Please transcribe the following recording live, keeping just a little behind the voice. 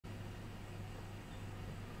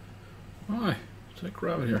Hi, Tech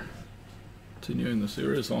Rabbit here. Continuing the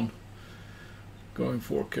series on going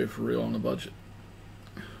 4K for real on a budget.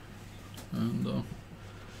 And I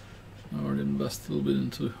already invested a little bit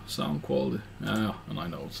into sound quality. Yeah, and I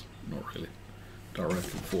know it's not really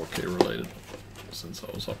directly 4K related, since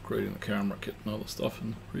I was upgrading the camera kit and other stuff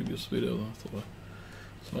in the previous video.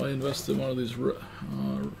 So I invested in one of these Rode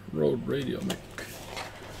Videomic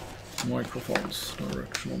microphones,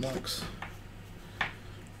 directional mics.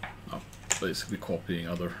 Basically copying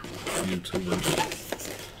other YouTubers,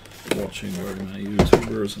 watching very many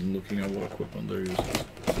YouTubers and looking at what equipment they're using.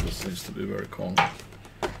 This seems to be very common.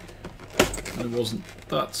 And it wasn't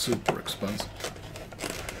that super expensive.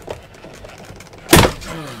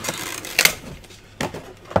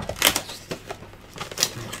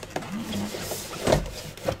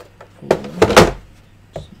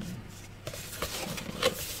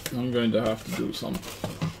 I'm going to have to do some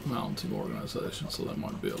mounting organization, so there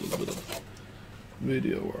might be a little bit of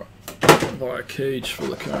video where I buy a cage for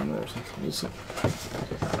the camera or something. We'll see. I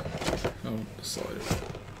haven't decided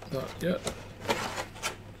that yet.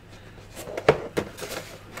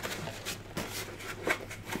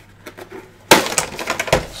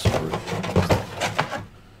 Sorry.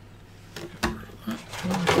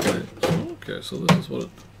 Okay, so this is what it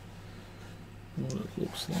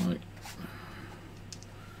looks like.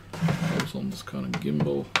 I was on this kind of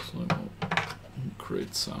gimbal, so it won't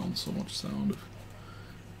create sound, so much sound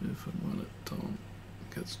if and when it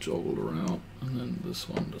gets joggled around. And then this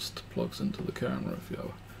one just plugs into the camera if you have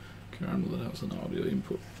a camera that has an audio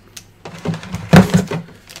input.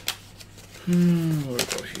 What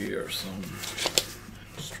about here? Some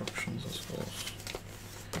instructions, I suppose.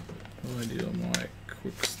 Videomic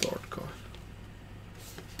quick start guide.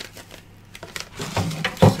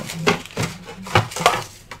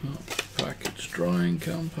 Drying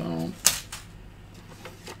compound,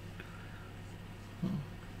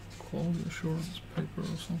 quality assurance paper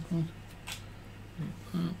or something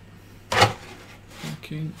like that.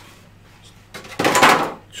 Packing,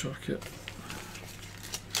 chuck it.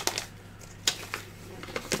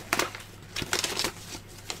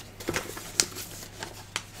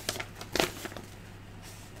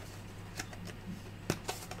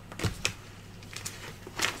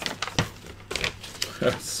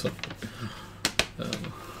 That's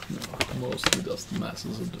mostly just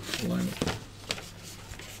masses of different alignment.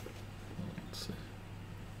 Let's see.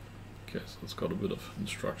 Okay, so it's got a bit of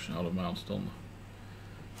instruction how to mount it on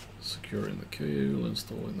securing the cable,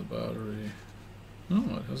 installing the battery.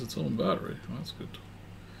 Oh, it has its own battery. Oh, that's good.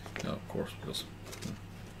 Yeah, of course, because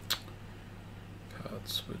pad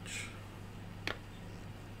switch.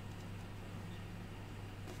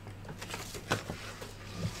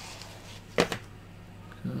 Okay,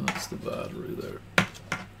 that's the battery there.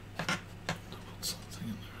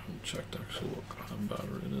 Checked actually what kind of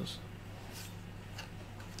battery it is.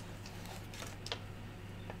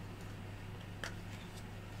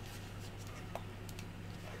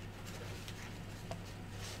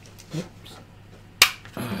 Oops.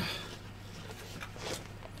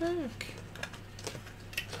 Heck.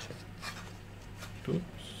 Oops,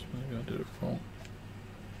 maybe I did it wrong.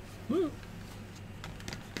 Woo.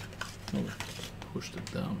 Oh, pushed it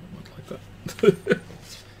down, it went like that.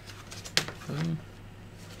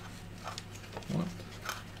 What?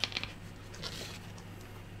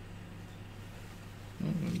 I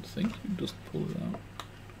didn't think you just pull it out.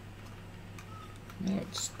 No,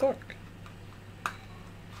 it's stuck.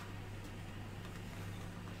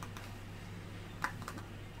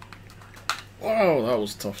 Wow, that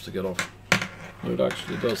was tough to get off. It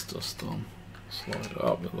actually does just slide it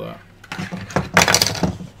out with that.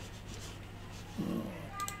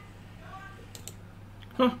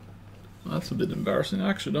 Huh. That's a bit embarrassing. I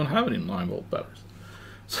actually don't have any 9-volt batteries,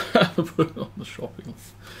 so I have to put it on the shopping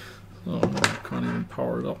list. So I can't even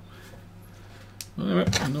power it up. Anyway,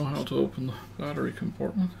 I know how to open the battery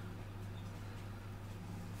compartment.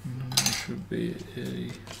 And there should be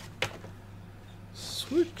a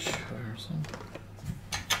switch or something.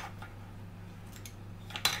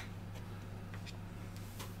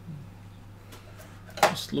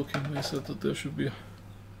 Just looking, they said that there should be a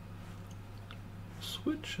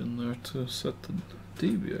switch in there to set the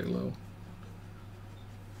dBA level.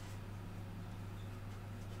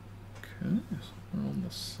 Okay, somewhere on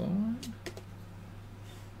the side.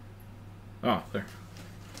 Ah, there.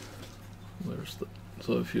 There's the.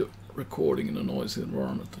 So if you're recording in a noisy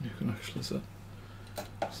environment, then you can actually set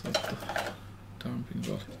the damping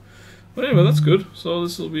button. But anyway, that's good. So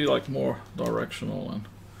this will be like more directional and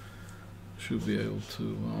should be able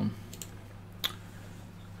to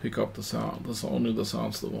pick up the sound. That's only the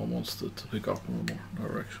sounds that one wants to pick up on a more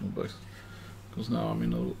directional basis. Because now, I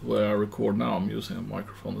mean, the way I record now, I'm using a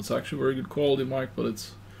microphone that's actually very good quality mic,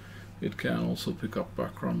 but it can also pick up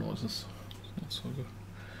background noises. It's not so good.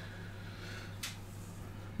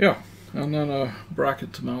 Yeah, and then a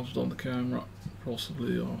bracket to mount it on the camera.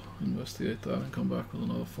 Possibly I'll investigate that and come back with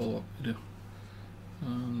another follow-up video.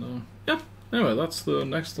 And yeah, anyway, that's the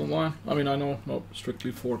next online. I mean, I know not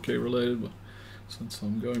strictly 4K related, but since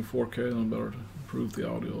I'm going 4K, then better to improve the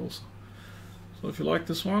audio also. So if you like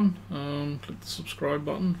this one, click the subscribe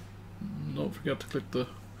button. Don't forget to click the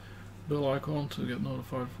bell icon to get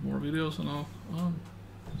notified for more videos, and I'll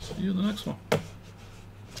see you in the next one.